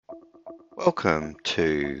Welcome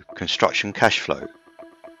to Construction Cash Flow.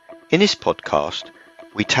 In this podcast,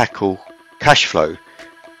 we tackle cash flow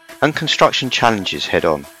and construction challenges head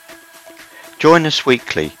on. Join us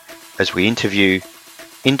weekly as we interview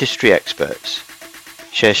industry experts,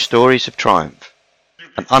 share stories of triumph,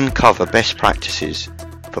 and uncover best practices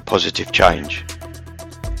for positive change.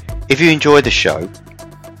 If you enjoy the show,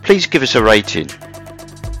 please give us a rating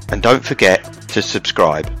and don't forget to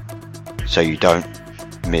subscribe so you don't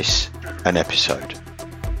miss an episode.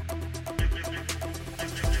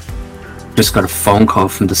 Just got a phone call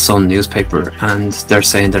from the Sun newspaper and they're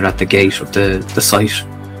saying they're at the gate of the site,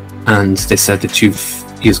 and they said that you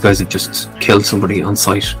guys have just killed somebody on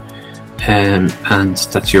site, and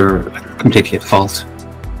that you're completely at fault.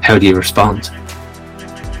 How do you respond?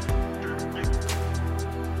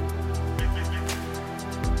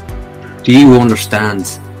 Do you understand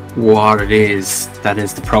what it is that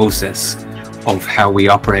is the process of how we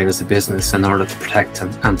operate as a business in order to protect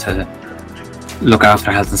and to look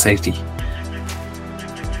after health and safety?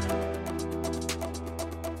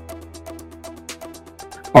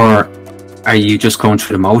 Or are you just going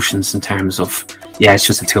through the motions in terms of, yeah, it's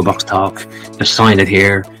just a toolbox talk, just sign it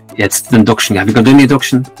here, yeah, it's the induction, have you got any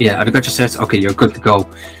induction? Yeah, have you got your sets? Okay, you're good to go.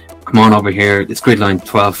 Come on over here, it's grid line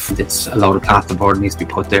 12, it's a load of plasterboard that needs to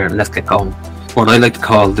be put there, let's get going. What I like to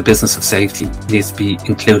call the business of safety needs to be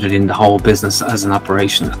included in the whole business as an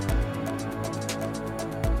operation.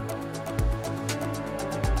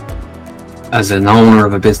 As an owner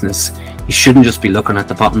of a business, you shouldn't just be looking at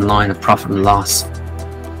the bottom line of profit and loss.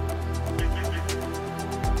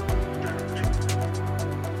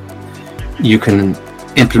 You can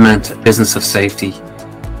implement a business of safety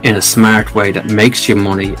in a smart way that makes you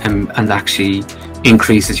money and actually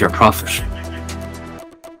increases your profit.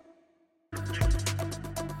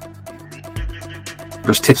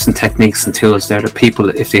 There's tips and techniques and tools there that people,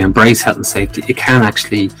 if they embrace health and safety, it can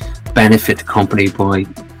actually benefit the company by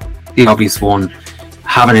the obvious one,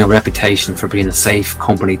 having a reputation for being a safe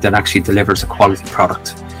company that actually delivers a quality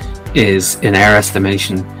product is, in our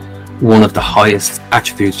estimation, one of the highest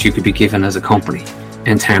attributes you could be given as a company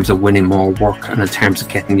in terms of winning more work and in terms of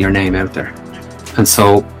getting your name out there. And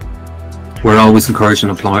so we're always encouraging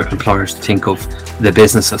employers to think of the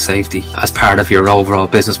business of safety as part of your overall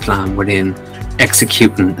business plan within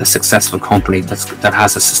executing a successful company that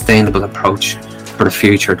has a sustainable approach for the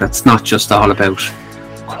future, that's not just all about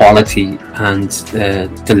quality and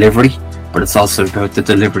delivery, but it's also about the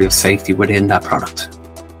delivery of safety within that product.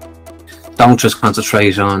 Don't just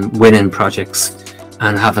concentrate on winning projects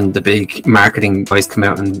and having the big marketing guys come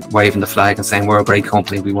out and waving the flag and saying we're a great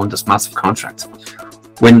company, we won this massive contract.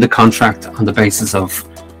 Win the contract on the basis of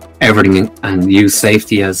everything and use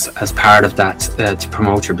safety as part of that to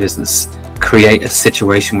promote your business. Create a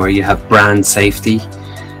situation where you have brand safety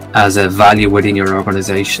as a value within your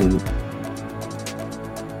organization.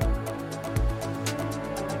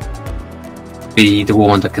 Be the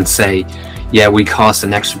one that can say, yeah, we cost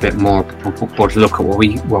an extra bit more, but look at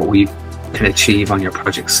what we can achieve on your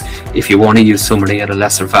projects. If you want to use somebody at a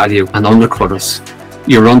lesser value and undercut us,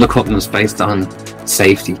 you're undercutting us based on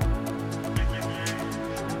safety.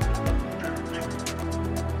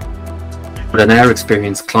 But in our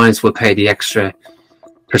experience, clients will pay the extra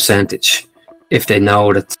percentage if they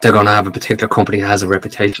know that they're going to have a particular company that has a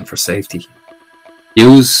reputation for safety.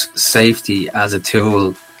 Use safety as a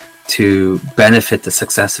tool to benefit the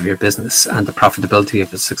success of your business and the profitability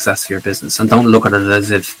of the success of your business. And don't look at it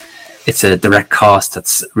as if it's a direct cost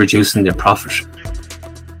that's reducing your profit.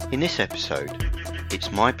 In this episode,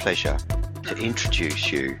 it's my pleasure to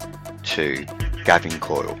introduce you to Gavin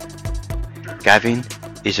Coyle. Gavin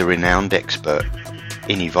is a renowned expert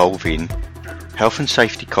in evolving health and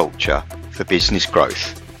safety culture for business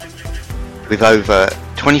growth. With over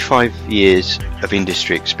 25 years of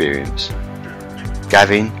industry experience,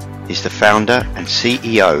 Gavin is the founder and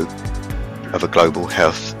CEO of a global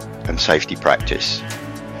health and safety practice.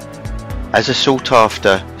 As a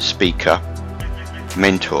sought-after speaker,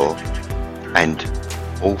 mentor, and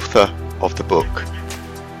author of the book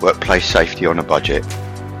Workplace Safety on a Budget,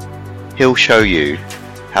 he'll show you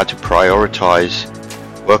how to prioritize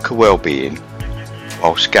worker well-being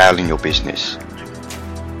while scaling your business.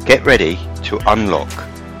 Get ready to unlock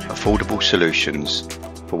affordable solutions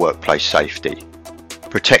for workplace safety,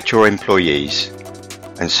 protect your employees,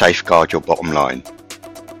 and safeguard your bottom line.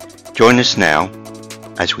 Join us now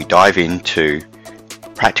as we dive into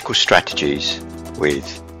practical strategies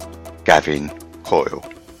with Gavin Coyle.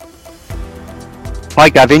 Hi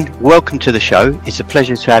Gavin, welcome to the show. It's a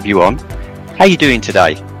pleasure to have you on. How are you doing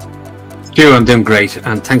today? Stu, I'm doing great,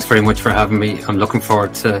 and thanks very much for having me. I'm looking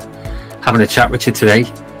forward to having a chat with you today.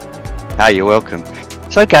 You're welcome.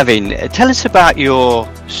 So, Gavin, tell us about your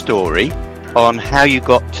story on how you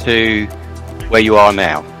got to where you are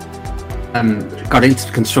now. Got into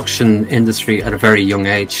the construction industry at a very young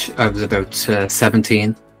age. I was about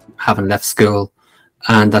 17, having left school.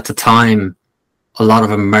 And at the time, a lot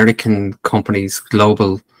of American companies,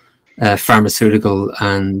 global pharmaceutical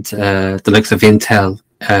and the likes of Intel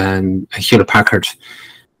and Hewlett Packard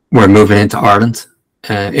were moving into Ireland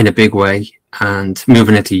in a big way, and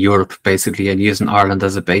moving into Europe basically, and using Ireland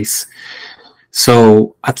as a base.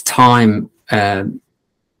 So at the time, there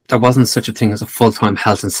wasn't such a thing as a full-time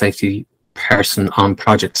health and safety person on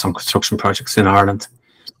construction projects in Ireland.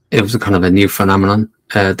 It was a kind of a new phenomenon.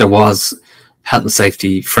 There was health and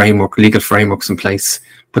safety framework, legal frameworks in place,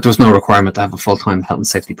 but there was no requirement to have a full-time health and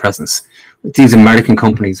safety presence. These American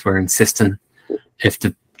companies were insisting, if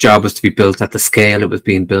the job was to be built at the scale it was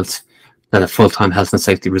being built, that a full-time health and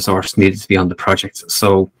safety resource needed to be on the project.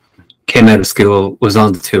 So came out of school, was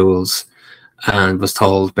on the tools, and was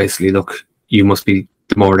told basically, look, you must be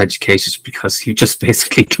the more educated because you just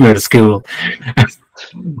basically come out of school.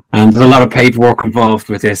 And there's a lot of paperwork involved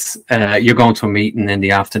with this. You're going to a meeting in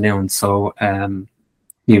the afternoon, so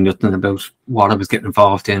knew nothing about what I was getting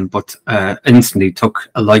involved in, but instantly took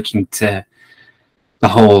a liking to the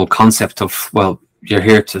whole concept of, well, you're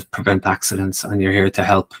here to prevent accidents and you're here to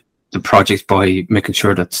help the project by making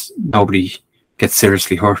sure that nobody gets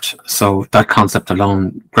seriously hurt. So that concept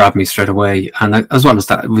alone grabbed me straight away. And as well as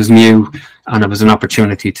that, it was new, and it was an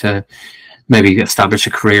opportunity to maybe establish a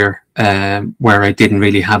career where I didn't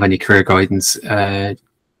really have any career guidance.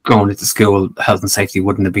 Going into school, health and safety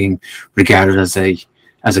wouldn't have been regarded as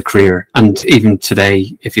a career. And even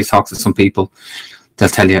today, if you talk to some people, they'll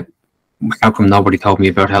tell you, how come nobody told me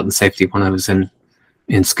about health and safety when I was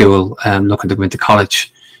in school, looking to go into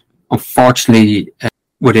college? Unfortunately,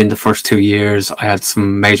 within the first 2 years, I had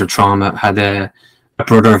some major trauma. I had a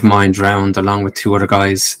brother of mine drowned along with two other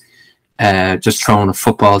guys, just throwing a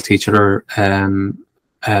football to each other,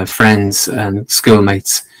 friends and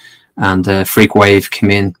schoolmates. And a freak wave came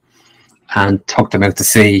in and took them out to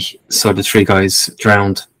sea. So the three guys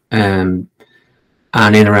drowned. And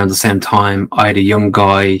in around the same time, I had a young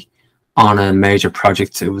guy on a major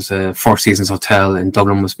project. It was a Four Seasons hotel in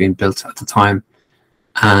Dublin was being built at the time.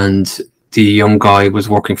 And the young guy was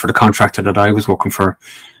working for the contractor that I was working for.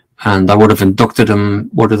 And I would have inducted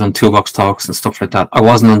him, would have done toolbox talks and stuff like that. I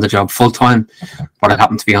wasn't on the job full time, but I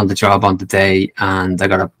happened to be on the job on the day, and I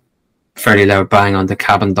got a fairly loud bang on the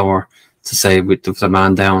cabin door to say there was a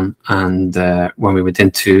man down. And when we went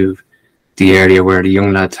into the area where the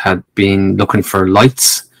young lad had been looking for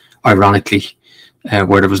lights, ironically,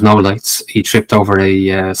 where there was no lights, he tripped over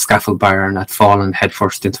a scaffold bar and had fallen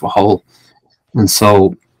headfirst into a hole. And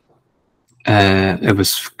so it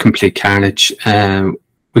was complete carnage.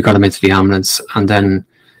 We got him into the ambulance, and then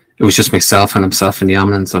it was just myself and himself in the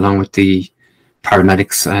ambulance along with the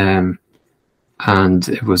paramedics. And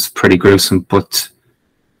it was pretty gruesome, but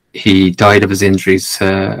he died of his injuries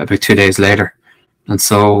about 2 days later. And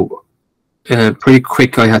so pretty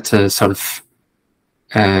quick, I had to sort of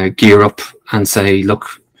gear up and say, look,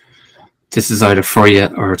 this is either for you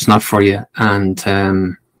or it's not for you. And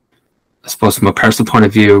I suppose from a personal point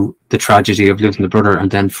of view, the tragedy of losing the brother,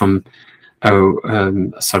 and then from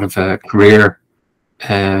a sort of a career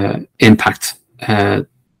impact,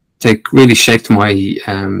 they really shaped my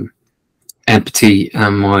empathy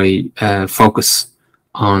and my focus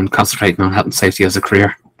on concentrating on health and safety as a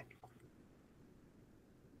career.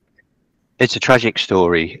 It's a tragic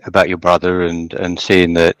story about your brother and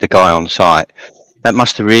seeing the guy on site. That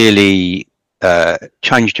must have really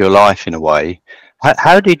changed your life in a way.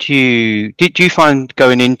 How did you find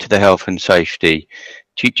going into the health and safety?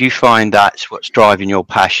 Do you find that's what's driving your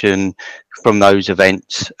passion from those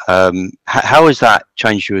events? How has that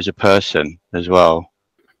changed you as a person as well?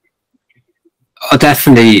 Oh,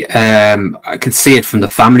 definitely. I could see it from the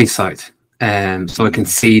family side. So I can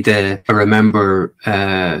see I remember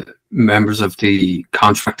members of the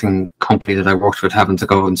contracting company that I worked with having to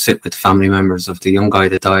go and sit with family members of the young guy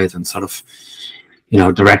that died, and sort of,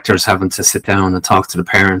 directors having to sit down and talk to the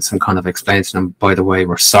parents and kind of explain to them, by the way,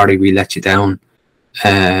 we're sorry we let you down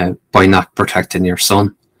by not protecting your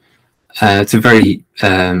son. It's a very,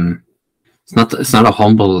 it's not a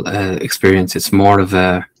humble experience. It's more of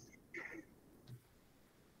a,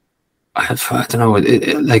 I don't know,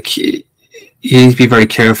 like, you need to be very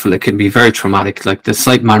careful. It can be very traumatic. Like the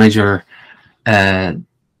site manager that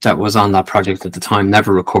was on that project at the time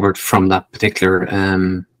never recovered from that particular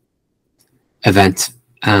event,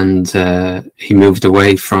 and he moved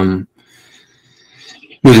away from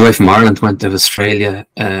moved away from Ireland, went to Australia,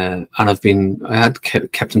 and I had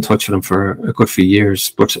kept in touch with him for a good few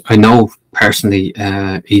years, but I know personally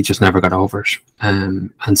he just never got over it,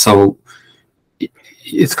 and so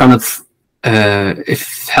it's kind of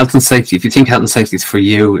if health and safety, if you think health and safety is for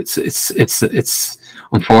you, it's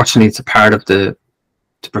unfortunately it's a part of the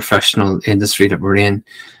professional industry that we're in,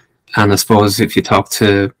 and I suppose if you talk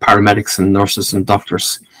to paramedics and nurses and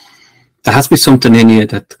doctors, there has to be something in you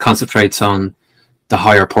that concentrates on the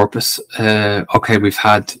higher purpose. Okay, we've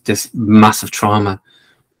had this massive trauma,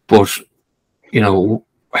 but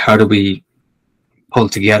how do we pull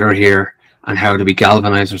together here, and how do we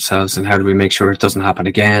galvanize ourselves, and how do we make sure it doesn't happen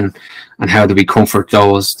again, and how do we comfort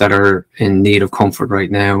those that are in need of comfort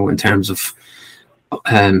right now in terms of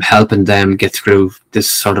helping them get through this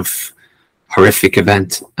sort of horrific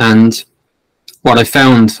event. And what I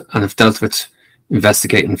found, and I've dealt with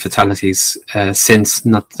investigating fatalities since,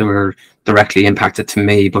 not that they were directly impacted to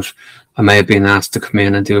me, but I may have been asked to come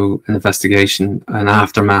in and do an investigation, an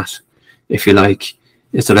aftermath, if you like,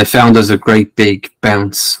 is that I found there's a great big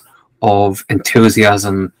bounce of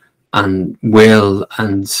enthusiasm and will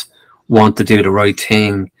and want to do the right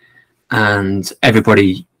thing, and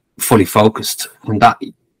everybody fully focused. And that,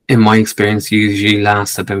 in my experience, usually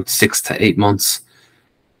lasts about 6 to 8 months,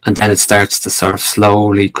 and then it starts to sort of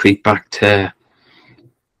slowly creep back to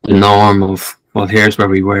the norm of, well, here's where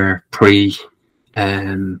we were pre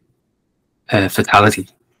fatality.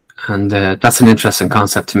 And that's an interesting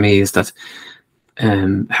concept to me, is that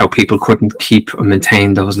how people couldn't keep or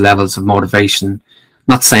maintain those levels of motivation.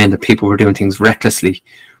 Not saying that people were doing things recklessly,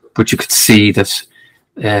 but you could see that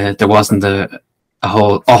there wasn't a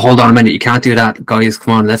whole, oh, hold on a minute, you can't do that, guys,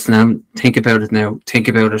 come on, let's now think about it now, think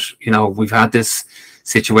about it, we've had this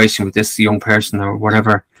situation with this young person or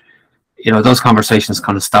whatever. Those conversations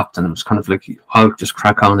kind of stopped, and it was kind of like, I'll just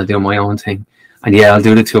crack on and do my own thing. And yeah, I'll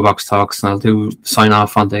do the toolbox talks, and I'll sign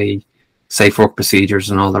off on the safe work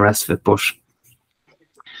procedures and all the rest of it. But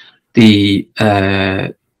the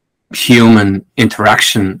human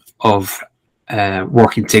interaction of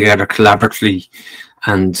working together collaboratively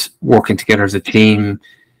and working together as a team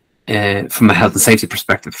from a health and safety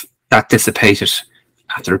perspective, that dissipated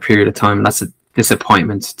after a period of time. That's a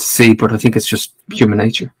disappointment to see, but I think it's just human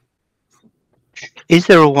nature. Is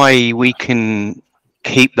there a way we can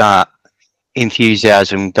keep that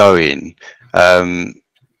enthusiasm going?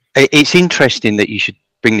 It's interesting that you should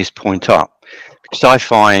bring this point up, because I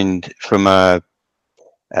find from a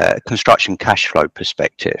construction cash flow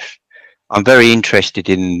perspective, I'm very interested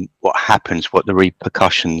in what happens, what the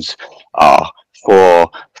repercussions are for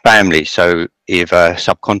families. So if a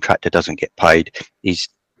subcontractor doesn't get paid, his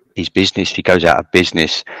business, he goes out of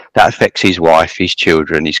business, that affects his wife, his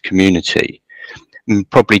children, his community, and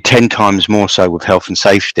probably 10 times more so with health and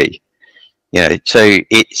safety. So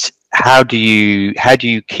it's how do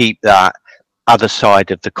you keep that other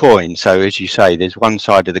side of the coin? So as you say, there's one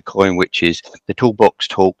side of the coin which is the toolbox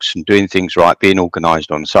talks and doing things right, being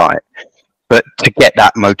organised on site. But to get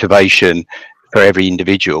that motivation for every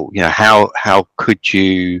individual, how could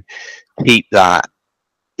you keep that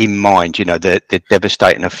in mind? The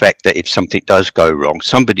devastating effect that if something does go wrong,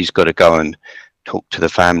 somebody's got to go and talk to the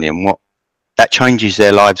family, and what that changes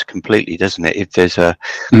their lives completely, doesn't it? If there's a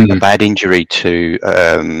bad injury to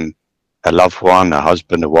a loved one, a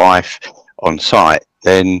husband, a wife on site,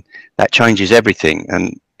 then that changes everything.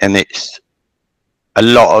 And it's a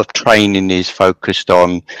lot of training is focused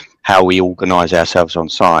on how we organise ourselves on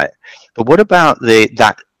site. But what about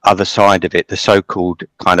that other side of it, the so-called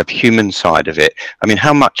kind of human side of it? I mean,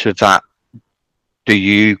 how much of that do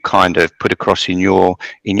you kind of put across in your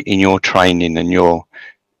training and your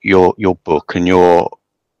book and your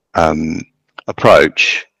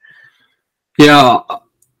approach? Yeah,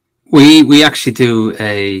 we actually do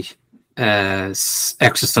a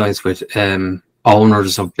exercise with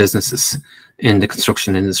owners of businesses in the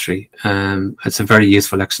construction industry. It's a very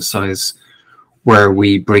useful exercise where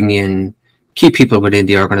we bring in key people within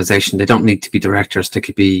the organization. They don't need to be directors, they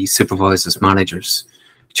could be supervisors, managers,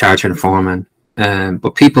 chartered foremen,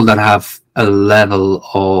 but people that have a level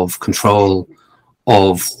of control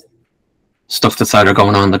of stuff that's either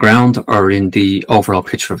going on the ground or in the overall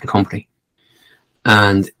picture of the company.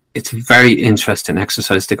 And it's a very interesting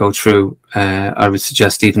exercise to go through. I would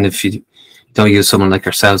suggest, even if you don't use someone like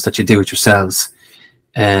yourselves, that you do it yourselves,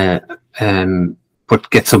 but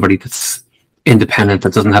get somebody that's independent,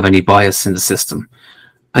 that doesn't have any bias in the system.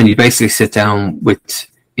 And you basically sit down with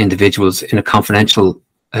individuals in a confidential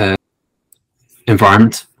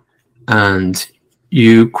environment, and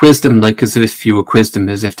you quiz them like as if you would quiz them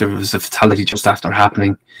as if there was a fatality just after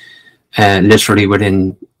happening, literally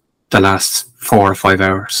within the last 4 or 5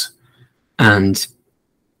 hours. And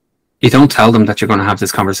you don't tell them that you're going to have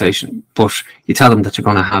this conversation, but you tell them that you're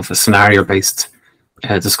going to have a scenario-based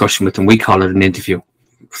discussion with them. We call it an interview,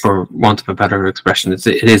 for want of a better expression. It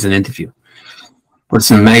is an interview. But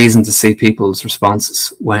it's amazing to see people's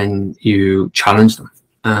responses when you challenge them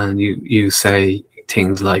and you say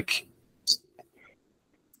things like,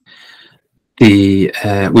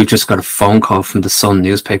 we've just got a phone call from the Sun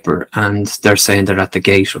newspaper, and they're saying they're at the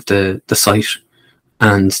gate of the site,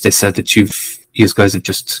 and they said that you guys have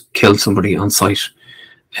just killed somebody on site,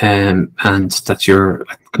 and that you're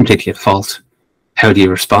completely at fault. How do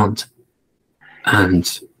you respond?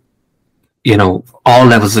 And all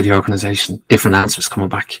levels of the organisation, different answers coming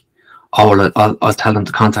back. I'll tell them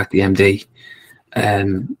to contact the MD.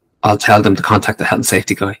 I'll tell them to contact the health and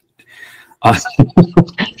safety guy.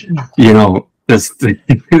 It's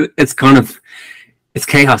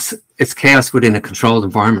chaos. It's chaos within a controlled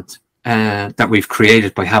environment that we've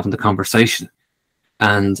created by having the conversation.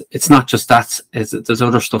 And it's not just that. There's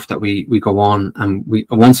other stuff that we go on, and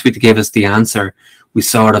once we give us the answer, we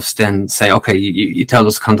sort of then say, okay, you tell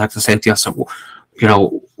us to contact the safety officer. What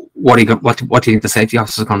do you think the safety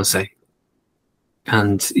officer is going to say?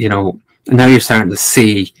 And now you're starting to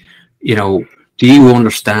see, do you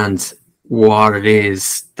understand what it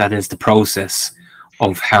is that is the process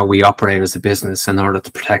of how we operate as a business in order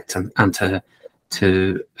to protect and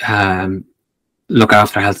to look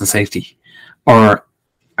after health and safety? Or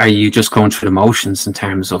are you just going through the motions in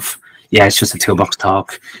terms of, yeah, it's just a toolbox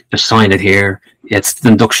talk, just sign it here, it's the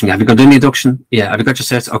induction, have you got any induction? Yeah, have you got your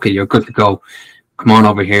sets? Okay, you're good to go, come on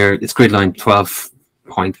over here, it's grid line 12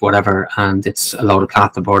 point whatever, and it's a load of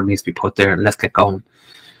plasterboard needs to be put there, let's get going.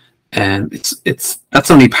 That's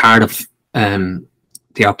only part of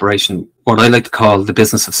the operation. What I like to call the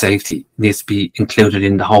business of safety needs to be included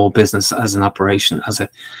in the whole business as an operation, as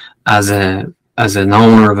an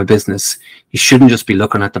owner of a business. You shouldn't just be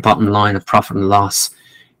looking at the bottom line of profit and loss.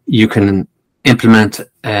 You can implement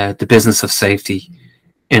the business of safety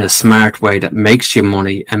in a smart way that makes you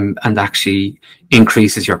money and actually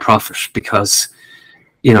increases your profit, because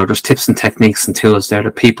there's tips and techniques and tools there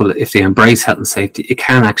that people, if they embrace health and safety, it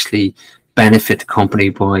can actually benefit the company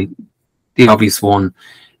by the obvious one,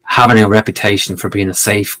 having a reputation for being a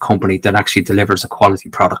safe company that actually delivers a quality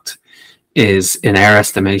product is, in our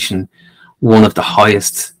estimation, one of the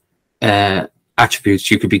highest attributes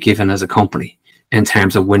you could be given as a company in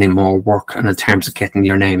terms of winning more work and in terms of getting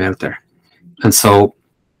your name out there. And so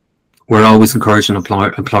we're always encouraging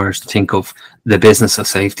employers to think of the business of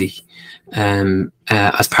safety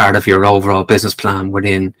as part of your overall business plan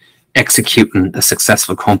within executing a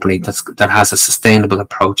successful company that has a sustainable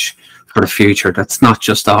approach for the future. That's not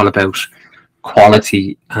just all about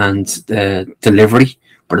quality and delivery,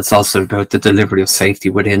 but it's also about the delivery of safety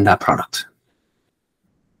within that product.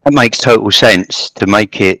 That makes total sense to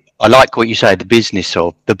make it. I like what you say, the business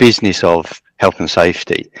of health and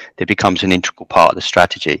safety, that becomes an integral part of the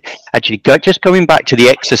strategy. Actually, just going back to the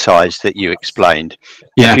exercise that you explained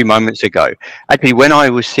a few moments ago, actually, when I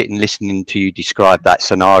was sitting listening to you describe that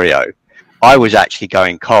scenario, I was actually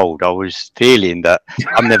going cold. I was feeling that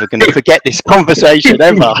I'm never going to forget this conversation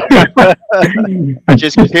ever. I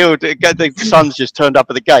just killed, the sun's just turned up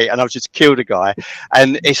at the gate and I've just killed a guy.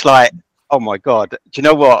 And it's like, oh my God, do you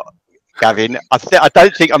know what, Gavin? I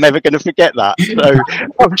don't think I'm ever going to forget that. So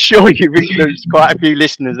I'm sure you've influenced quite a few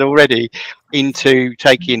listeners already into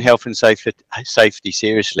taking health and safety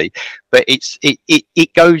seriously. But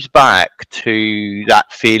it goes back to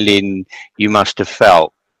that feeling you must have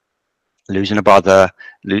felt losing a brother,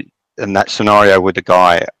 and that scenario with the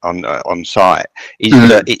guy on site is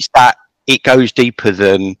that it goes deeper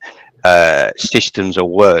than systems or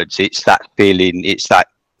words. It's that feeling. It's that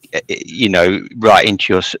right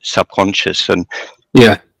into your subconscious. And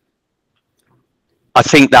I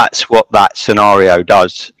think that's what that scenario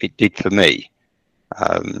does. It did for me.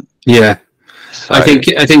 So. I think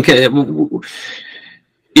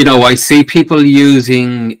I see people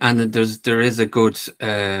using, and there is a good.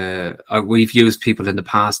 We've used people in the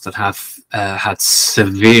past that have had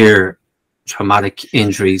severe traumatic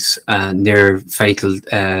injuries, near fatal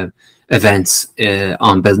events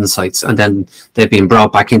on business sites, and then they've been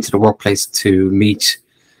brought back into the workplace to meet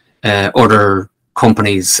other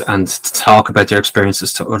companies and to talk about their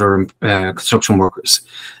experiences to other construction workers.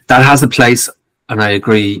 That has a place, and I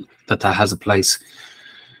agree that has a place.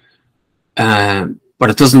 But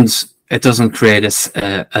it doesn't create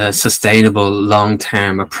a sustainable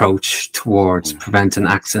long-term approach towards preventing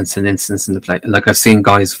accidents and incidents in the place. Like, I've seen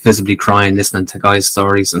guys visibly crying listening to guys'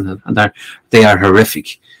 stories, and they are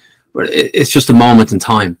horrific. But it's just a moment in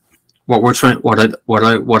time what we're trying,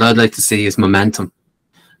 what I'd like to see is momentum.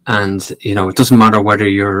 And it doesn't matter whether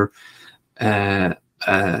you're a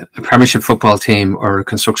Premiership football team or a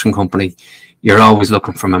construction company, you're always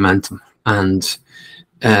looking for momentum. And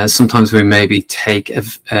sometimes we maybe take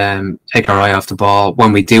our eye off the ball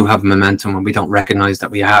when we do have momentum, and we don't recognize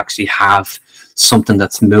that we actually have something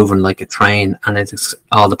that's moving like a train, and it's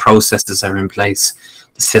all the processes are in place,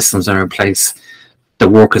 the systems are in place, the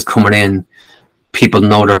work is coming in, people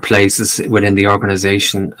know their places within the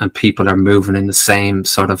organization, and people are moving in the same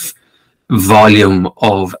sort of volume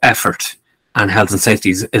of effort. And health and safety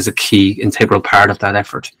is a key integral part of that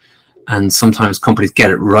effort. And sometimes companies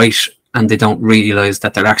get it right, and they don't realize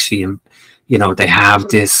that they're actually, they have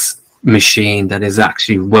this machine that is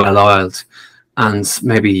actually well oiled, and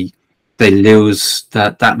maybe they lose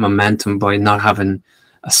that momentum by not having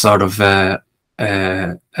a sort of a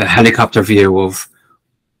helicopter view of,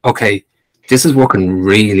 okay, this is working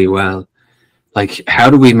really well. Like, how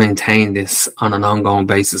do we maintain this on an ongoing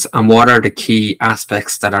basis? And what are the key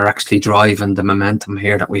aspects that are actually driving the momentum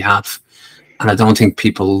here that we have? And I don't think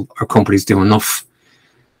people or companies do enough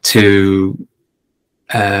to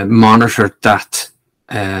monitor that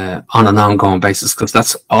on an ongoing basis, because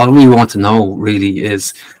that's all we want to know really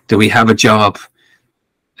is, do we have a job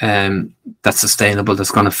that's sustainable,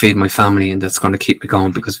 that's going to feed my family, and that's going to keep me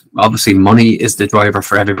going? Because obviously money is the driver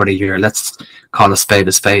for everybody here. Let's call a spade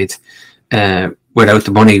a spade. Without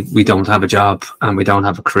the money, we don't have a job, and we don't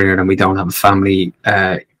have a career, and we don't have a family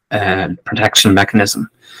protection mechanism.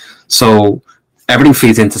 So everything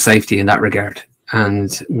feeds into safety in that regard.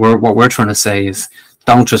 And what we're trying to say is,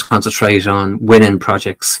 don't just concentrate on winning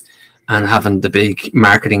projects and having the big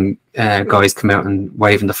marketing guys come out and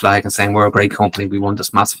waving the flag and saying, we're a great company, we won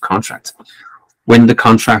this massive contract. Win the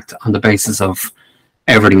contract on the basis of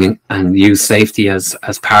everything, and use safety as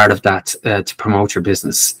part of that to promote your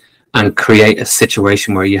business, and create a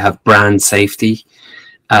situation where you have brand safety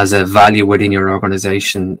as a value within your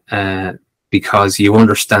organization, because you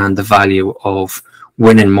understand the value of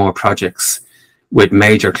winning more projects with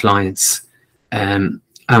major clients.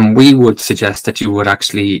 And we would suggest that you would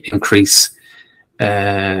actually increase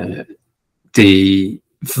the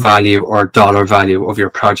value or dollar value of your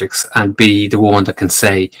projects, and be the one that can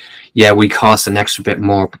say, yeah, we cost an extra bit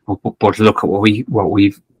more, but look at what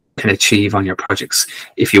we can achieve on your projects.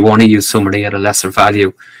 If you want to use somebody at a lesser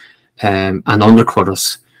value and undercut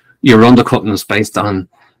us, you're undercutting us based on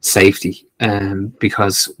safety,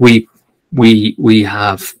 because we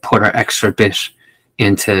have put our extra bit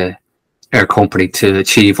into our company to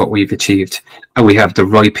achieve what we've achieved, and we have the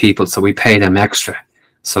right people, so we pay them extra.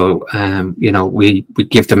 So we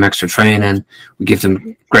give them extra training, we give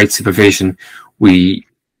them great supervision, the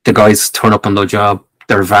guys turn up on their job,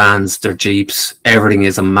 their vans, their jeeps, everything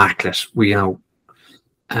is immaculate. So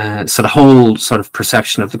the whole sort of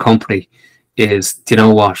perception of the company is, do you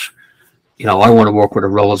know what, I want to work with a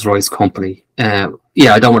Rolls-Royce company. I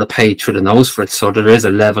don't want to pay through the nose for it, so there is a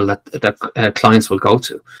level that clients will go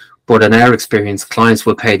to. But in our experience, clients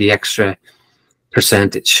will pay the extra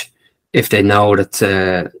percentage if they know that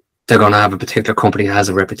they're going to have a particular company that has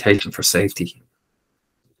a reputation for safety.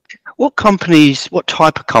 What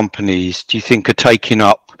type of companies do you think are taking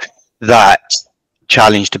up that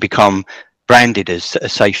challenge to become branded as a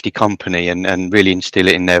safety company and really instill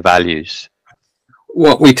it in their values?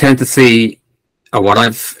 What we tend to see, or what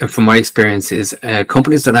I've, from my experience, is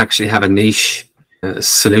companies that actually have a niche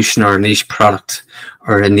solution or a niche product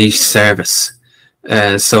or a niche service.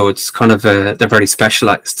 So it's kind of they're very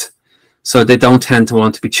specialized. So they don't tend to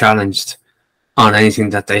want to be challenged on anything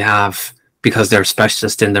that they have, because they're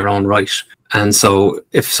specialists in their own right. And so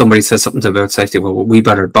if somebody says something about safety, well, we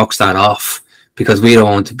better box that off, because we don't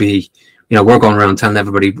want to be, we're going around telling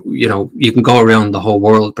everybody, you can go around the whole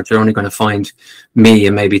world, but you're only going to find me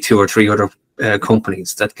and maybe 2 or 3 other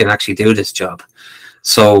companies that can actually do this job.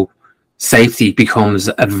 So safety becomes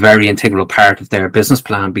a very integral part of their business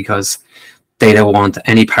plan, because they don't want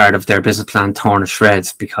any part of their business plan torn to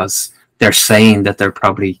shreds, because they're saying that they're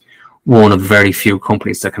probably one of very few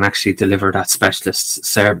companies that can actually deliver that specialist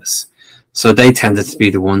service. So they tended to be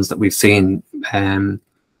the ones that we've seen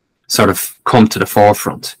sort of come to the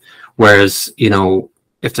forefront. Whereas,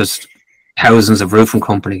 if there's thousands of roofing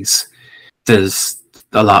companies, there's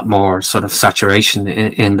a lot more sort of saturation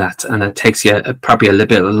in that, and it takes you probably a little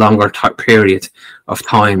bit longer period of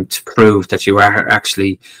time to prove that you are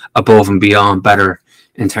actually above and beyond better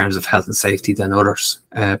in terms of health and safety than others.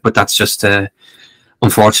 But that's just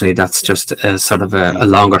unfortunately, that's just a sort of a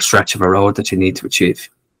longer stretch of a road that you need to achieve.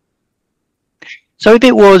 So if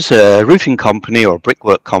it was a roofing company or a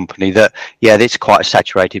brickwork company, it's quite a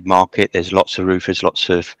saturated market. There's lots of roofers, lots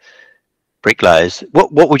of bricklayers,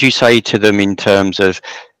 what would you say to them in terms of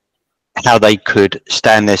how they could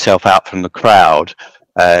stand themselves out from the crowd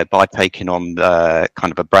by taking on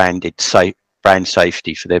kind of a brand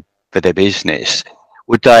safety for their business?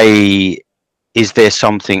 Is there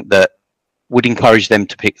something that would encourage them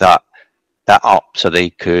to pick that up so they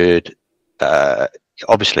could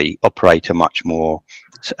obviously operate a much more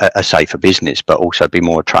a safer business, but also be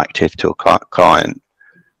more attractive to a client?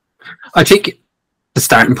 I think the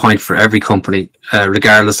starting point for every company,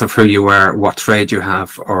 regardless of who you are, what trade you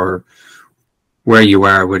have, or where you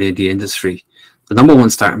are within the industry, the number one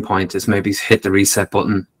starting point is maybe hit the reset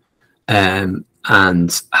button and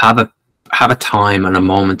have a time and a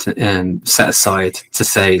moment set aside to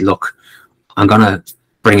say, look, I'm going to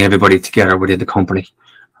bring everybody together within the company,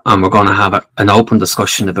 and we're going to have an open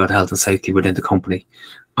discussion about health and safety within the company,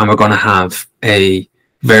 and we're going to have a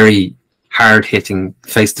very hard-hitting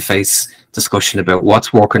face-to-face discussion about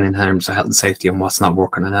what's working in terms of health and safety and what's not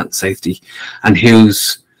working in health and safety, and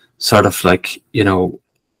who's sort of like, you know,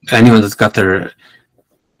 anyone that's got their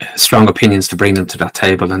strong opinions to bring them to that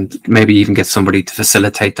table, and maybe even get somebody to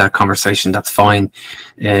facilitate that conversation. That's fine.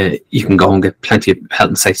 You can go and get plenty of health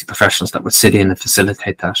and safety professionals that would sit in and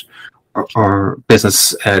facilitate that, or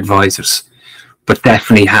business advisors, but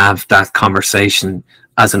definitely have that conversation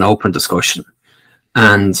as an open discussion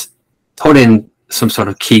and put in some sort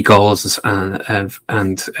of key goals and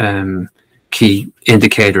key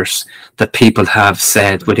indicators that people have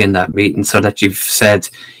said within that meeting, so that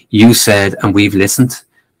you said and we've listened,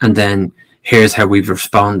 and then here's how we've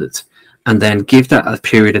responded, and then give that a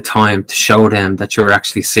period of time to show them that you're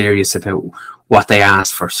actually serious about what they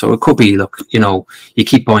asked for. So it could be, look, you know, you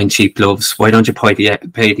keep buying cheap gloves, why don't you pay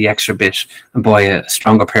the extra bit and buy a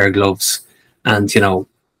stronger pair of gloves, and, you know,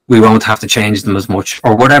 we won't have to change them as much,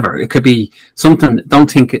 or whatever. It could be something.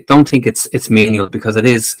 Don't think it's menial, because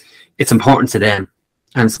it's important to them,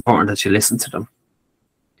 and it's important that you listen to them.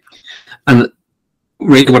 And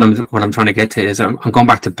really what I'm trying to get to is I'm going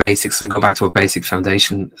back to basics, and go back to a basic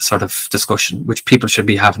foundation sort of discussion, which people should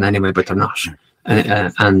be having anyway, but they're not.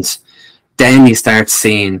 And then you start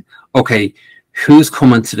seeing, okay, who's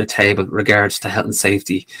coming to the table regards to health and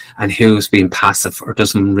safety, and who's being passive or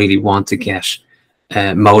doesn't really want to get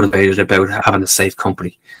motivated about having a safe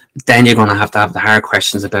company. Then you're going to have the hard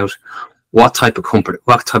questions about what type of company,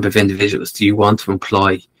 what type of individuals do you want to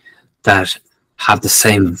employ that have the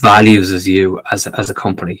same values as you as a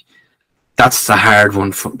company. That's the hard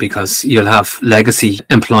one, because you'll have legacy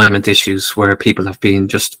employment issues where people have been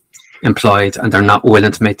just employed and they're not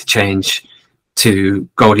willing to make the change to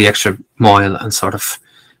go the extra mile and sort of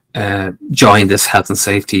join this health and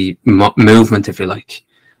safety movement, if you like.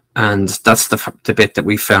 And that's the bit that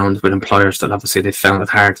we found with employers, that obviously they found it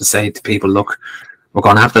hard to say to people, look, we're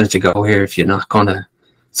going to have to let you go here if you're not going to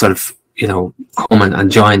sort of, you know, come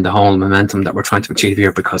and join the whole momentum that we're trying to achieve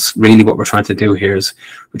here. Because really what we're trying to do here is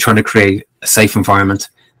we're trying to create a safe environment,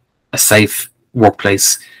 a safe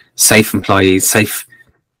workplace, safe employees, safe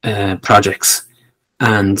projects.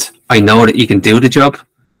 And I know that you can do the job,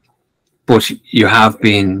 but you have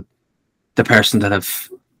been the person that have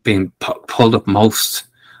been pulled up most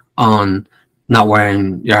on not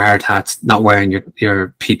wearing your hard hats, not wearing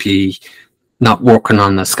your PPE, not working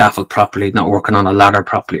on the scaffold properly, not working on a ladder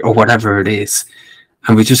properly, or whatever it is.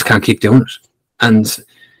 And we just can't keep doing it. And,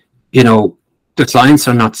 you know, the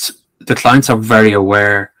clients are very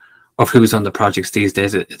aware of who's on the projects these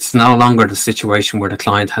days. It's no longer the situation where the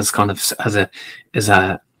client has kind of is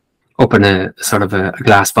up in a sort of a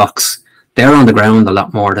glass box. They're on the ground a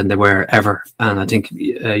lot more than they were ever. And I think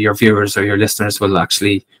your viewers or your listeners will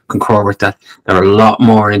actually concur with that. They're a lot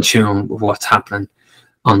more in tune with what's happening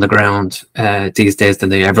on the ground these days than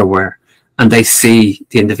they ever were. And they see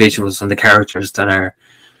the individuals and the characters that are,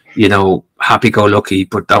 you know, happy-go-lucky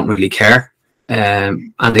but don't really care.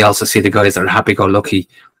 And they also see the guys that are happy-go-lucky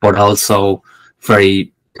but also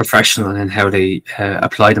very professional in how they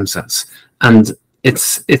apply themselves. And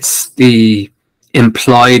it's the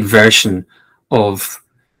implied version of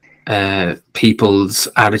people's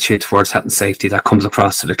attitude towards health and safety that comes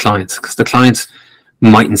across to the clients, because the clients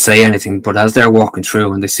mightn't say anything, but as they're walking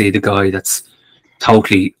through and they see the guy that's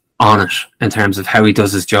totally on it in terms of how he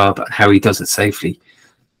does his job and how he does it safely,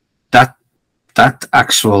 that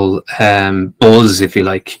actual buzz, if you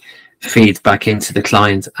like, feeds back into the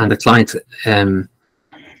client, and the client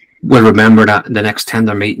will remember that in the next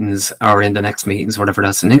tender meetings or in the next meetings, whatever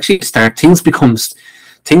else. And actually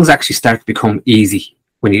things actually start to become easy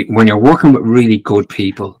when you're working with really good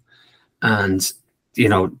people, and, you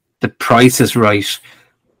know, the price is right,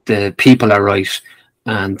 the people are right,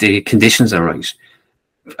 and the conditions are right.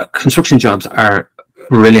 Construction jobs are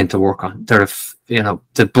brilliant to work on. They're,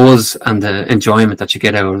 the buzz and the enjoyment that you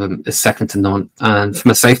get out of them is second to none. And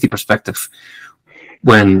from a safety perspective,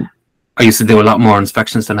 when I used to do a lot more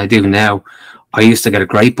inspections than I do now, I used to get a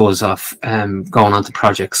great buzz off going on to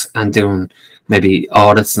projects and doing maybe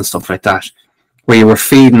audits and stuff like that, where you were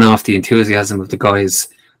feeding off the enthusiasm of the guys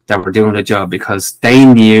that were doing the job, because they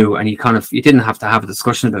knew, and you didn't have to have a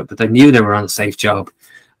discussion about it, but they knew they were on a safe job,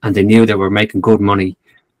 and they knew they were making good money,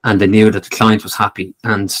 and they knew that the client was happy,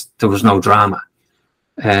 and there was no drama.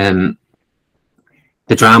 The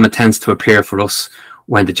drama tends to appear for us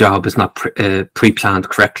when the job is not pre-planned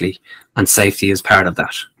correctly, and safety is part of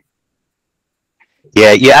that.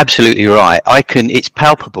 Yeah, you're absolutely right. It's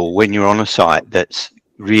palpable when you're on a site that's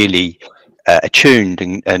really attuned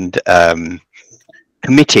and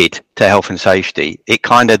committed to health and safety.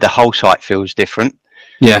 The whole site feels different.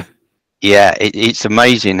 Yeah. Yeah, it's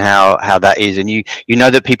amazing how that is, and you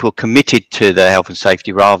know that people are committed to their health and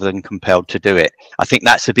safety rather than compelled to do it. I think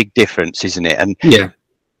that's a big difference, isn't it? And yeah,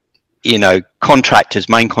 main contractors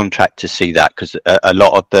see that, because a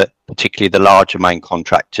lot of particularly the larger main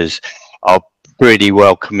contractors, are pretty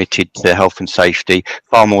well committed to health and safety,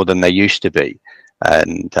 far more than they used to be.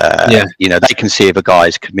 And they can see if a guy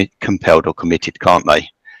is compelled or committed, can't they?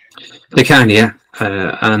 They can, yeah,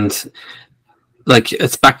 and. Like,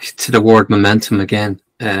 it's back to the word momentum again,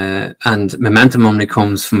 and momentum only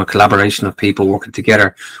comes from a collaboration of people working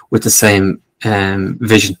together with the same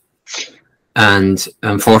vision. And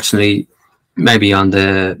unfortunately, maybe on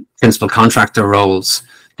the principal contractor roles,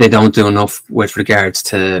 they don't do enough with regards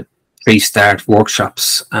to pre-start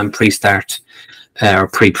workshops and pre-start or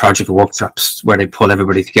pre-project workshops, where they pull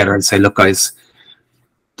everybody together and say, look guys,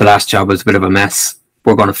 the last job was a bit of a mess,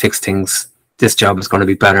 we're going to fix things, this job is going to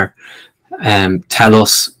be better. Tell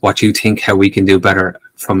us what you think, how we can do better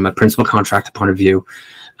from a principal contractor point of view,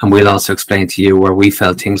 and we'll also explain to you where we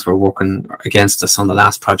felt things were working against us on the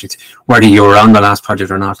last project. Whether you were on the last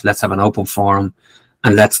project or not, let's have an open forum,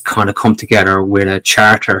 and let's kind of come together with a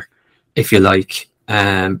charter, if you like,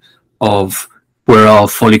 of we're all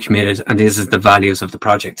fully committed and this is the values of the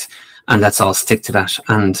project, and let's all stick to that.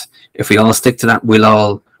 And if we all stick to that, we'll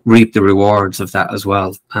all reap the rewards of that as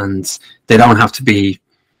well. And they don't have to be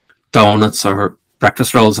donuts or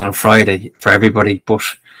breakfast rolls on a Friday for everybody, but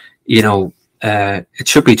it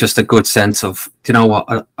should be just a good sense of, you know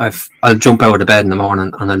what, I'll jump out of bed in the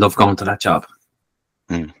morning and I love going to that job.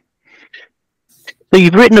 So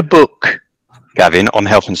you've written a book, Gavin, on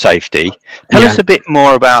health and safety. Tell us a bit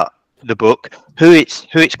more about the book, who it's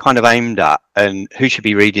kind of aimed at, and who should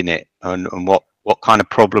be reading it, and what kind of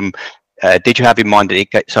problem did you have in mind that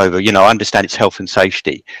it gets over? I understand it's health and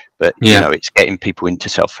safety, but it's getting people into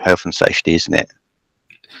health and safety, isn't it?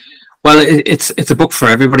 Well, it's a book for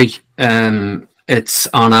everybody. It's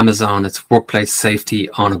on Amazon. It's Workplace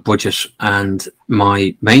Safety on a Budget, and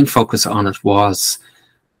my main focus on it was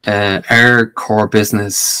our core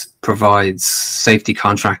business provides safety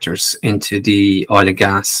contractors into the oil and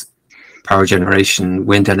gas, power generation,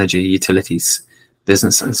 wind energy, utilities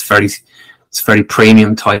business, and it's very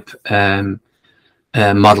premium type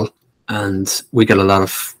model, and we get a lot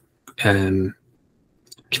of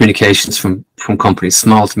communications from companies,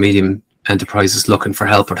 small to medium enterprises, looking for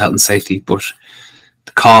help with health and safety. But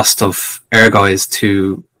the cost of our guys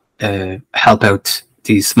to help out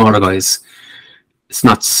these smaller guys, it's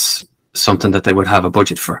not something that they would have a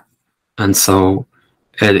budget for, and so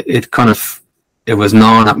it was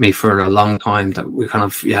gnawing at me for a long time that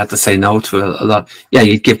you had to say no to a lot. Yeah,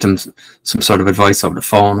 you'd give them some sort of advice over the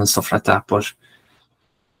phone and stuff like that, but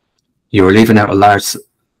you were leaving out a large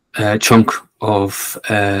chunk of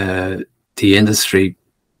the industry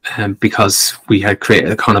because we had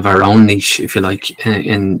created a kind of our own niche, if you like,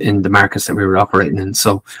 in the markets that we were operating in.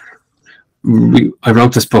 So I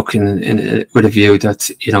wrote this book with a view that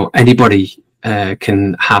anybody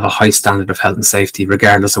can have a high standard of health and safety,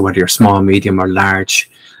 regardless of whether you're small, medium, or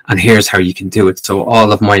large. And here's how you can do it. So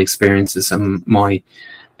all of my experiences and my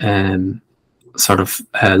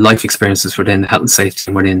life experiences within health and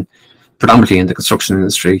safety and predominantly in the construction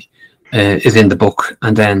industry is in the book.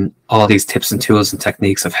 And then all these tips and tools and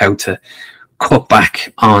techniques of how to cut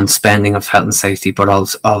back on spending of health and safety, but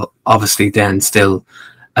also obviously then still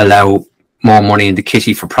allow more money in the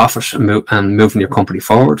kitty for profit and moving your company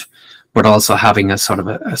forward, but also having a sort of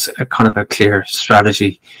a kind of a clear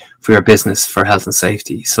strategy for your business for health and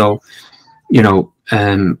safety. So,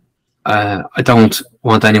 I don't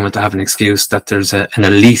want anyone to have an excuse that there's an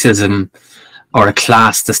elitism or a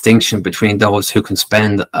class distinction between those who can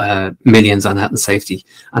spend millions on health and safety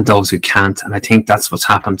and those who can't. And I think that's what's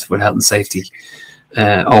happened with health and safety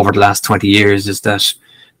over the last 20 years, is that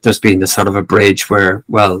there's been this sort of a bridge where,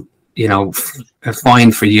 well, you know,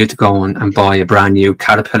 fine for you to go and buy a brand new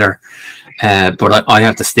Caterpillar, but I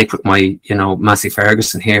have to stick with my, you know, Massey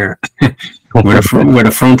Ferguson here with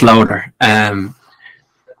a front loader.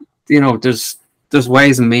 You know, there's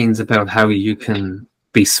ways and means about how you can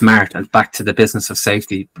be smart, and back to the business of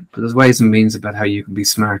safety. But there's ways and means about how you can be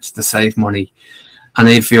smart to save money. And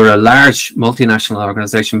if you're a large multinational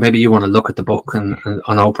organization, maybe you want to look at the book and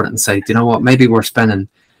open it and say, do you know what, maybe we're spending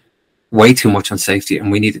way too much on safety,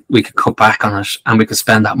 and we could cut back on it, and we could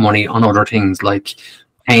spend that money on other things, like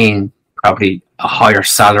paying probably a higher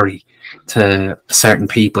salary to certain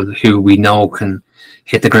people who we know can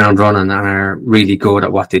hit the ground running and are really good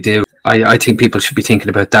at what they do. I think people should be thinking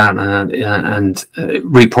about that and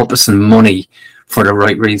repurposing money for the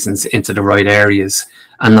right reasons into the right areas,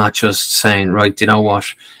 and not just saying, right, you know what,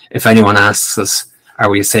 if anyone asks us, are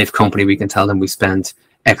we a safe company, we can tell them we spend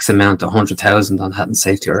X amount, 100,000 on health and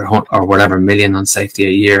safety, or whatever million on safety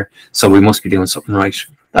a year, so we must be doing something right.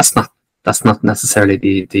 That's not necessarily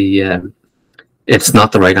the it's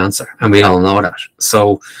not the right answer, and we all know that.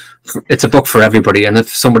 So it's a book for everybody, and if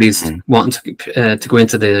somebody's wanting to go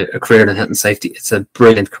into a career in health and safety, it's a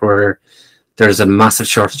brilliant career. There's a massive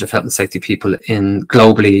shortage of health and safety people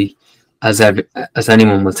globally, as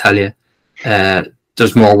anyone will tell you.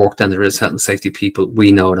 There's more work than there is health and safety people.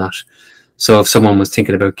 We know that. So if someone was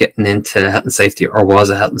thinking about getting into health and safety, or was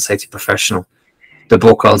a health and safety professional, the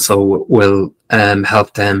book also will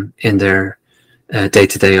help them in their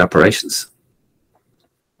day-to-day operations.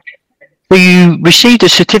 Well, you received a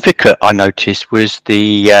certificate, I noticed, was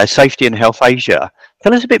the Safety and Health Asia.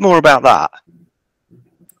 Tell us a bit more about that.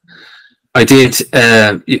 I did.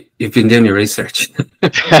 You've been doing your research.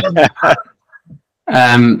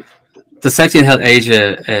 The Safety and Health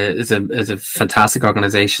Asia is a fantastic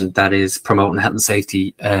organisation that is promoting health and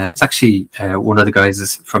safety. It's actually one of the guys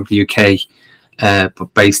is from the UK,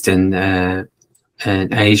 but based in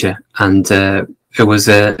Asia, and it was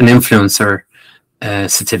an influencer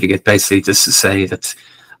certificate, basically just to say that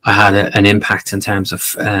I had an impact in terms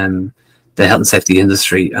of the health and safety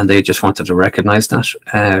industry, and they just wanted to recognise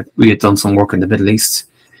that. We had done some work in the Middle East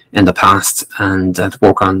in the past, and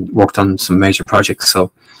worked on some major projects,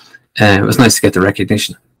 so it was nice to get the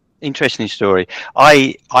recognition. Interesting story.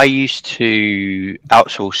 I used to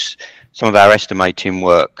outsource some of our estimating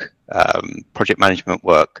work, project management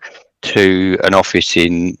work, to an office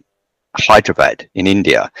in Hyderabad in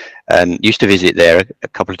India, and used to visit there a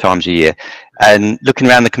couple of times a year. And looking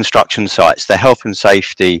around the construction sites, the health and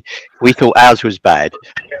safety, we thought ours was bad.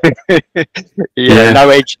 No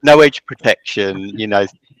edge protection,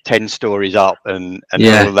 10 stories up and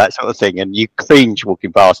all of that sort of thing, and you cringe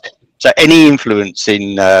walking past. So any influence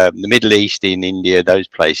in the Middle East, in India, those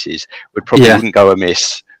places would probably wouldn't go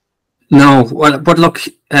amiss. No, well, but look,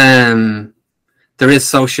 there is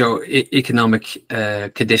socio-economic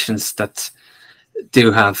conditions that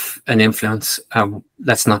do have an influence.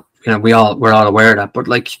 Let's not, we're all aware of that. But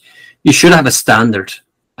like, you should have a standard,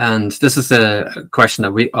 and this is a question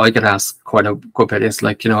that I get asked quite a good bit. It's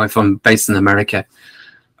like, if I'm based in America,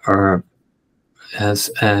 or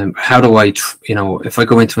how do I, if I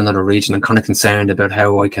go into another region, I'm kind of concerned about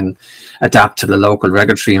how I can adapt to the local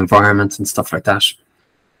regulatory environment and stuff like that.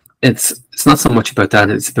 It's not so much about that.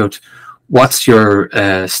 It's about what's your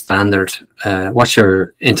standard, what's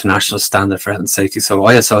your international standard for health and safety. So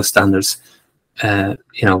ISO standards,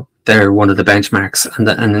 they're one of the benchmarks,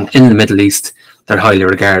 and in the Middle East, they're highly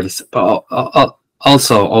regarded. But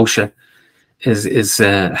also OSHA is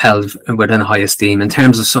held within high esteem in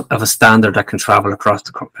terms of a standard that can travel across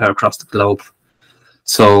the globe.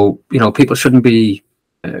 So people shouldn't be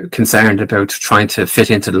concerned about trying to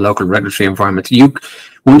fit into the local regulatory environment.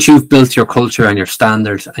 Once you've built your culture and your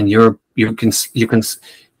standard, and you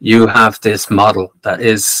have this model that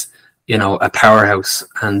is a powerhouse,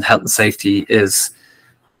 and health and safety is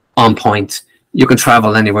on point, you can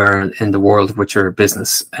travel anywhere in the world with your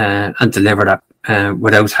business and deliver that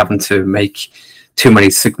without having to make too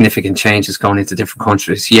many significant changes going into different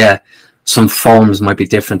countries. Some forms might be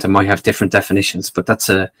different and might have different definitions, but that's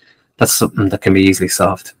something that can be easily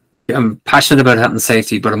solved. I'm passionate about health and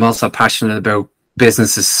safety, but I'm also passionate about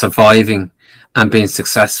businesses surviving and being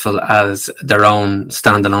successful as their own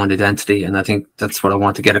standalone identity. And I think that's what I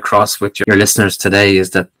want to get across with your listeners today, is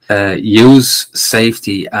that use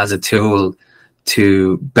safety as a tool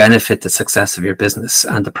to benefit the success of your business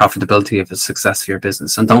and the profitability of the success of your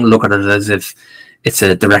business. And don't look at it as if it's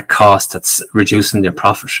a direct cost that's reducing your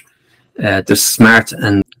profit. There's smart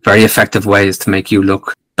and very effective ways to make you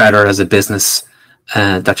look better as a business,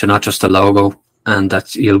 that you're not just a logo, and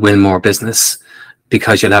that you'll win more business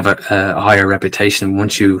because you'll have a higher reputation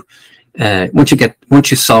once you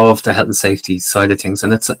solve the health and safety side of things.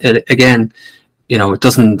 And again, it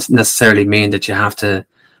doesn't necessarily mean that you have to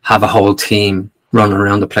have a whole team running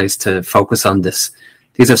around the place to focus on this.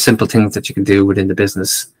 These are simple things that you can do within the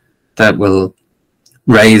business that will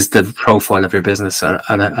raise the profile of your business at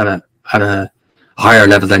a higher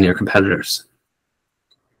level than your competitors.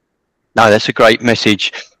 No, that's a great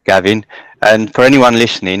message, Gavin. And for anyone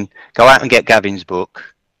listening, go out and get Gavin's book,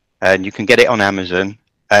 and you can get it on Amazon.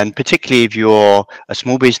 And particularly if you're a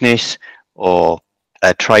small business or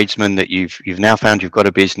a tradesman that you've now found you've got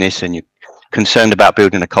a business and you're concerned about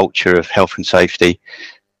building a culture of health and safety,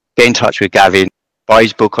 get in touch with Gavin, buy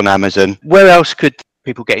his book on Amazon. Where else could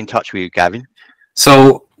people get in touch with you, Gavin?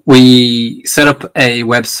 So we set up a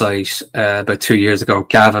website about 2 years ago,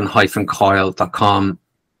 gavin-coyle.com,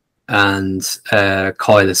 and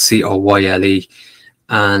Coyle is Coyle,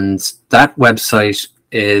 and that website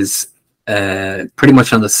is pretty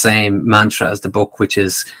much on the same mantra as the book, which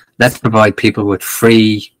is let's provide people with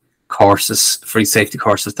free safety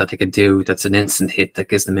courses that they can do. That's an instant hit that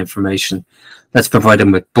gives them information. Let's provide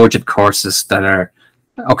them with budget courses that are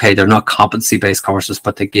okay. They're not competency-based courses,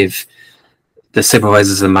 but they give the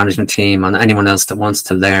supervisors and management team and anyone else that wants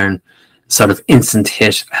to learn sort of instant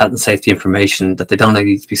hit health and safety information that they don't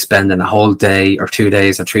need to be spending a whole day or 2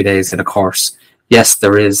 days or 3 days in a course. Yes,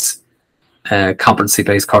 there is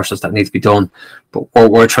competency-based courses that need to be done, but what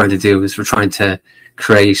we're trying to do is we're trying to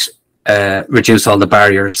reduce all the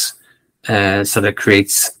barriers so that it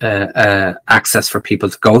creates access for people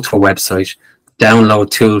to go to a website, download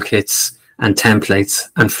toolkits and templates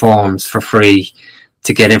and forms for free,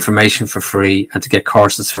 to get information for free, and to get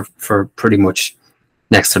courses for pretty much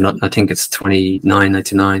next to nothing. I think it's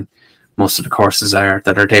 $29.99. Most of the courses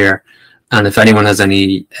that are there. And if anyone has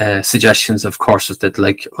any suggestions of courses that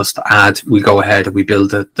like us to add, we go ahead and we build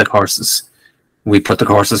the courses. We put the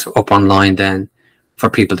courses up online then for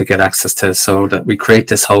people to get access to, so that we create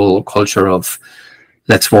this whole culture of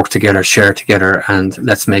let's work together, share together, and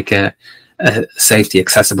let's make a safety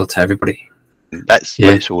accessible to everybody. That's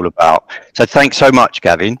what it's all about. So thanks so much,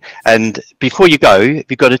 Gavin. And before you go, have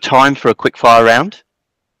you got a time for a quick fire round?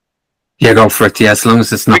 Yeah, go for it. Yeah, as long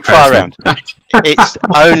as it's not quick fire round. It's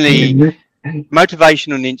only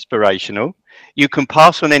motivational and inspirational. You can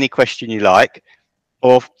pass on any question you like,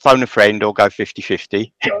 or phone a friend, or go 50-50.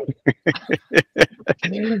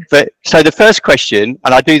 But so the first question,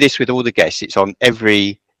 and I do this with all the guests, it's on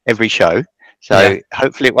every show, so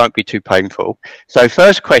hopefully it won't be too painful. So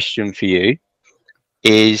first question for you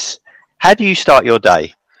is, how do you start your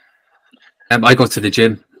day? I go to the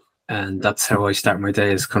gym, and that's how I start my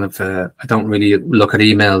day. Is kind of I don't really look at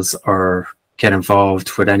emails or get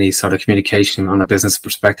involved with any sort of communication on a business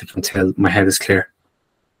perspective until my head is clear.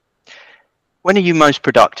 When are you most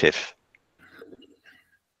productive?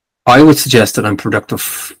 I would suggest that I'm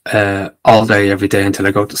productive all day, every day until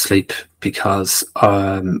I go to sleep, because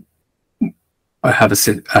I have a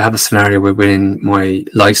scenario within my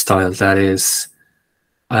lifestyle that is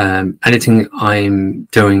anything I'm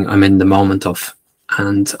doing, I'm in the moment of,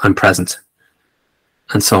 and I'm present,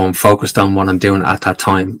 and so I'm focused on what I'm doing at that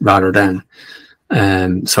time rather than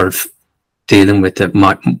sort of dealing with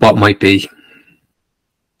what might be.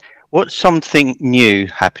 What's something new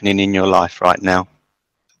happening in your life right now?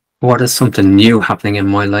 What is something new happening in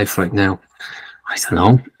my life right now? I don't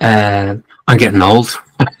know. I'm getting old.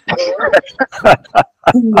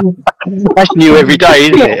 That's new every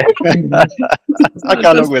day, isn't it? I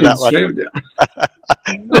go along with that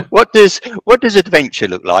one. What does adventure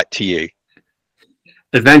look like to you?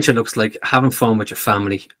 Adventure looks like having fun with your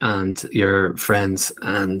family and your friends,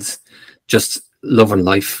 and just loving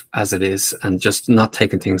life as it is, and just not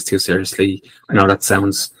taking things too seriously. I know that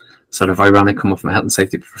sounds sort of ironic coming from a health and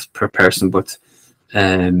safety per person, but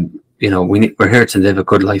we're here to live a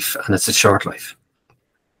good life, and it's a short life.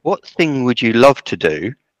 What thing would you love to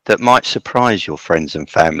do that might surprise your friends and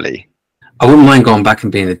family? I wouldn't mind going back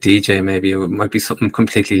and being a DJ. Maybe it might be something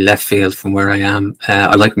completely left field from where I am.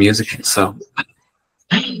 I like music, so.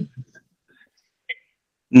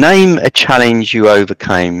 Name a challenge you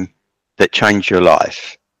overcame that changed your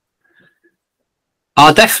life.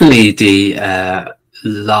 Definitely the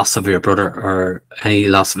loss of your brother, or any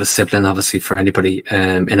loss of a sibling, obviously, for anybody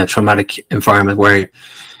in a traumatic environment, where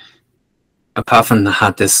I've often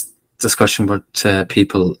had this discussion with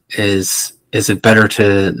people, is it better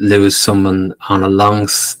to lose someone on a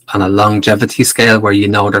longevity scale where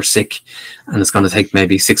they're sick and it's going to take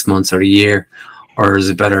maybe 6 months or a year, or is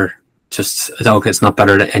it better it's not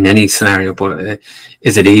better in any scenario, but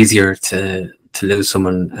is it easier to lose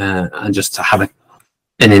someone and just to have it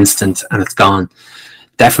an instant and it's gone.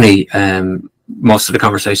 Definitely, most of the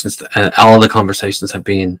conversations, all the conversations have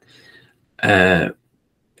been,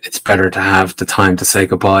 it's better to have the time to say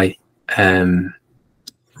goodbye,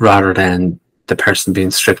 rather than the person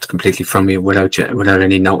being stripped completely from you without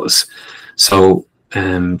any notice. So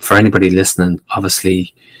for anybody listening,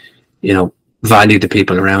 obviously, value the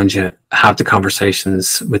people around you, have the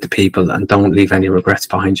conversations with the people, and don't leave any regrets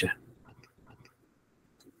behind you.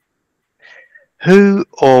 Who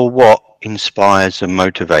or what inspires and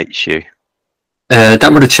motivates you?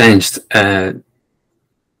 That would have changed throughout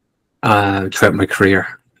my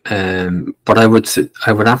career, but I would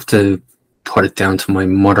have to put it down to my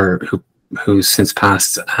mother, who's since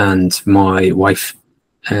passed, and my wife,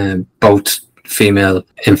 both female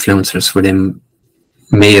influencers within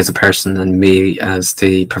me as a person and me as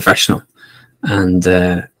the professional. And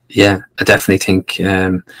I definitely think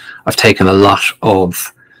I've taken a lot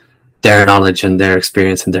of their knowledge and their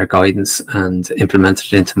experience and their guidance and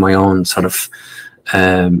implemented it into my own sort of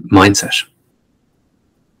mindset.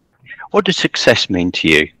 What does success mean to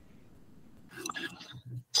you?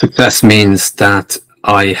 Success means that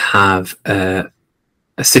I have a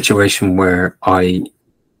situation where I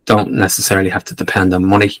don't necessarily have to depend on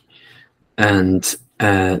money, and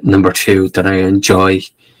number two, that I enjoy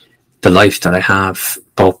the life that I have,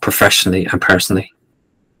 both professionally and personally.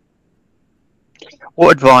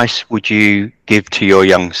 What advice would you give to your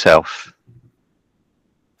young self?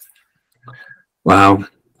 Wow.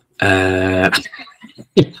 That's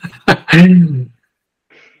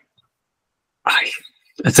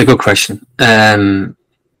a good question. I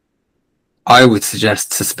would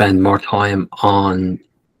suggest to spend more time on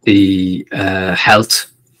the health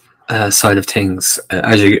side of things.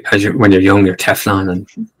 As you when you're young, you're Teflon, and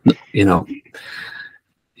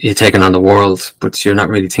you're taking on the world, but you're not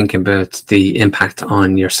really thinking about the impact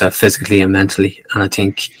on yourself physically and mentally. And I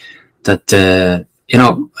think that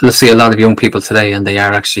let's see a lot of young people today, and they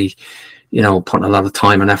are actually putting a lot of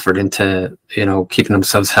time and effort into keeping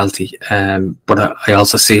themselves healthy. But I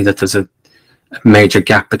also see that there's a major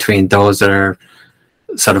gap between those that are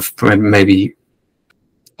sort of maybe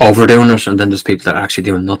overdoing it, and then there's people that are actually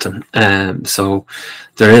doing nothing. So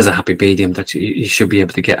there is a happy medium that you should be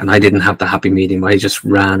able to get, and I didn't have the happy medium. I just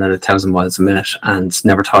ran at 1,000 miles a minute and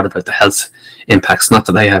never thought about the health impacts. Not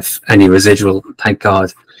that I have any residual, thank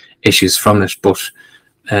God, issues from it, but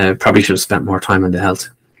probably should have spent more time on the health.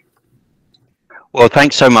 Well,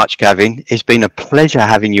 thanks so much, Gavin. It's been a pleasure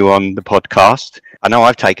having you on the podcast. I know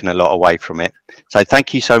I've taken a lot away from it, so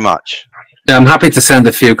thank you so much. Yeah, I'm happy to send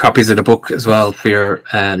a few copies of the book as well for your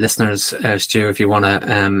listeners, Stu. If you want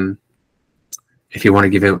to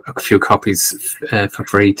give out a few copies for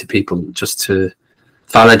free to people, just to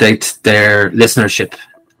validate their listenership.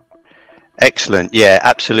 Excellent. Yeah,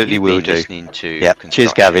 absolutely will do.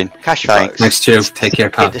 Cheers, Gavin. Cash thanks. Thanks, Stu. Take care,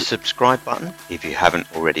 pal. Hit the subscribe button if you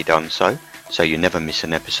haven't already done so you never miss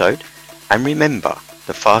an episode. And remember,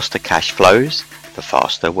 the faster cash flows, the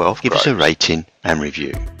faster wealth grows. Give us a rating and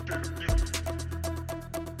review.